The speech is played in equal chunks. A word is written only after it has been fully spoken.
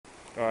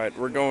Alright,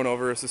 we're going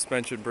over a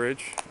suspension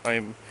bridge. I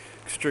am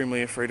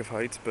extremely afraid of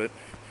heights, but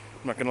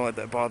I'm not gonna let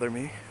that bother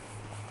me.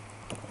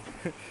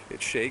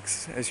 It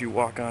shakes as you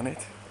walk on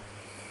it.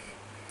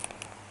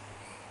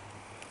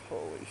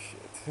 Holy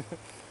shit.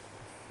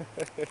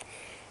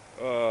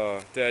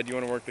 Dad, you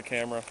wanna work the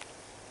camera? Is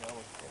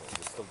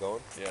it still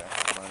going? Yeah,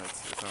 mine,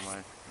 it's on my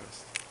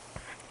wrist.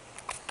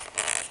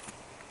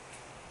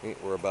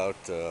 We're about,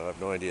 I have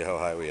no idea how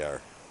high we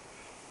are.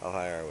 How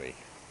high are we?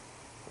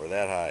 We're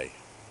that high.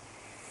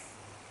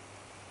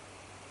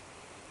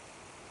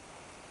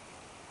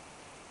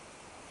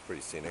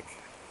 Pretty scenic.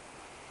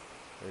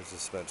 There's the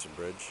suspension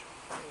bridge.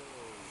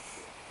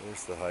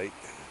 There's the height.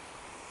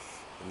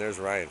 And there's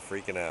Ryan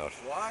freaking out.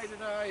 Why did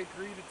I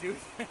agree to do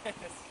this?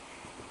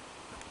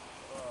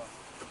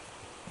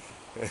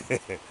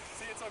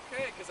 See, it's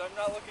okay because I'm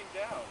not looking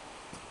down.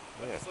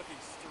 I'm Yeah. just looking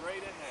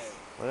straight ahead.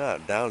 Why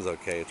not? Down's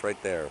okay. It's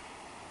right there.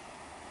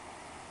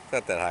 It's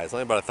not that high. It's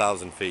only about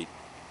 1,000 feet.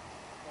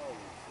 Holy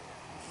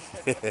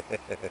shit.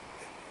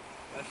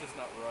 That's just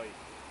not right.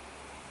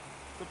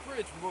 The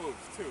bridge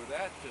moves too.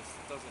 That just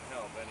doesn't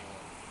help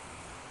anyone.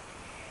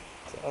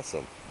 It's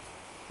awesome.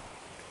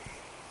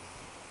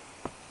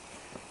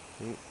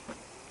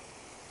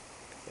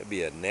 It'd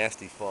be a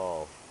nasty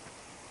fall.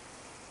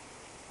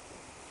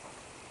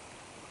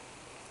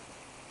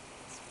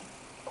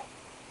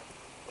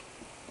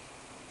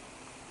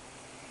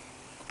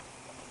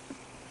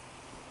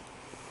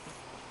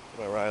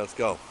 All right, let's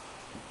go.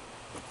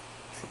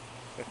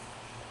 Hey,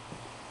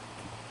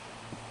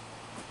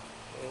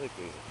 look,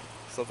 there's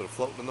something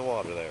floating in the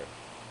water there.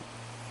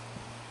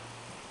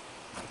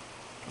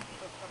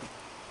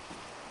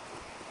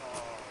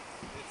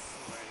 It's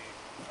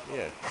sweaty.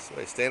 Yeah,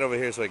 so stand over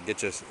here so I can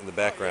get you in the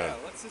background. Oh,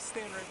 yeah, let's just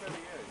stand right by the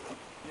edge.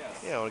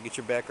 Yes. Yeah, I want to get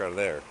your background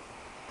there.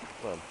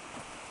 Come on. You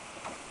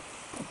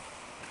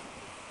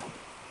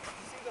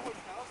see the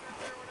hotels right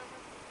there or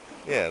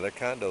whatever? Yeah, they're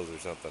condos or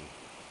something.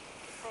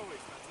 It's probably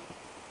expensive.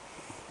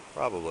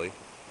 Probably.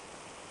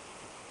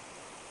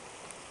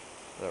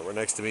 All right, we're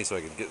next to me so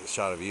I can get a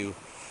shot of you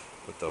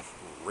with the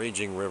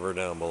raging river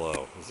down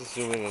below. Is this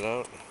zoom in and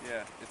out?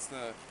 Yeah, it's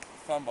the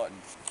thumb button.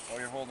 Oh,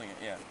 you're holding it.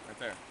 Yeah, right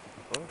there.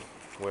 Huh?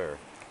 Where?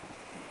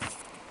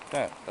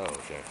 That. Oh,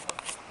 okay.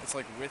 It's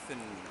like width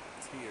and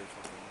T or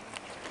something.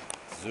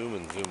 Zoom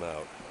and zoom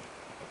out.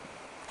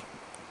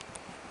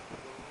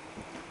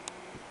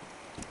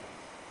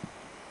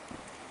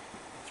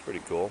 It's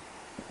pretty cool.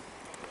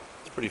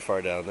 It's pretty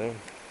far down there.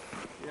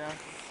 Yeah.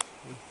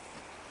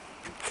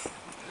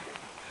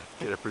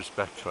 Get a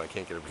perspective. I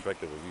can't get a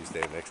perspective of you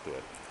standing next to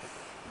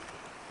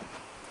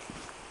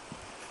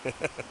it.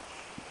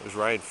 There's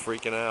Ryan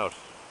freaking out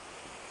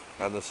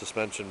on the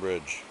suspension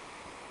bridge,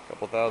 a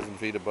couple 1,000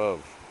 feet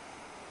above.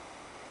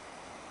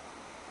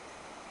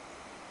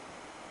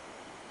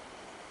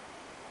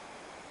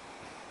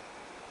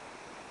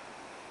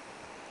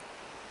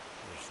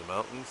 There's the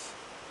mountains.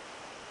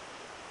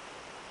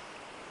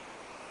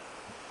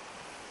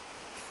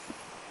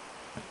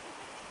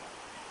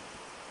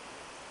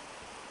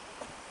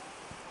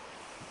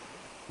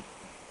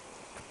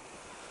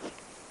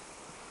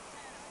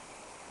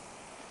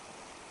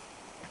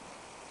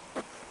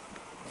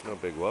 No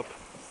big whoop.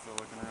 Still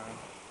looking around.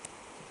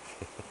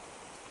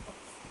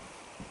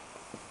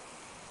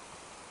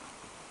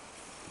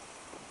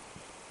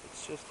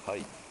 It's just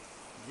height.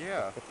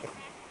 Yeah.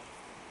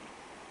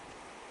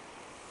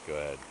 Go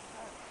ahead.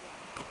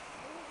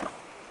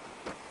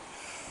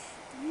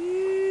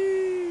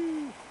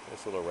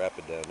 Nice little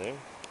rapid down there.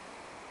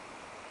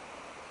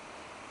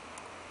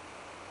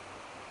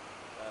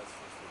 That's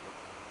just ridiculous.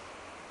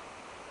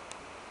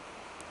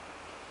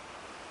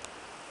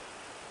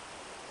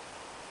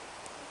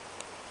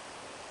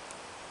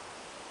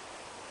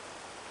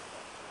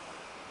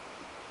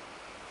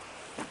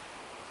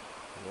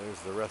 And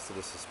there's the rest of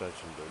the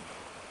suspension bridge.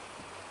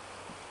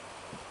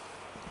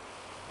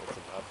 Got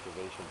some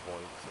observation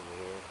points over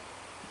here.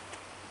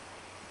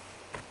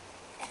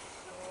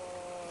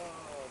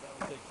 Oh, that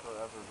would take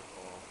forever to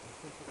fall.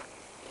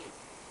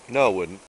 No, it wouldn't.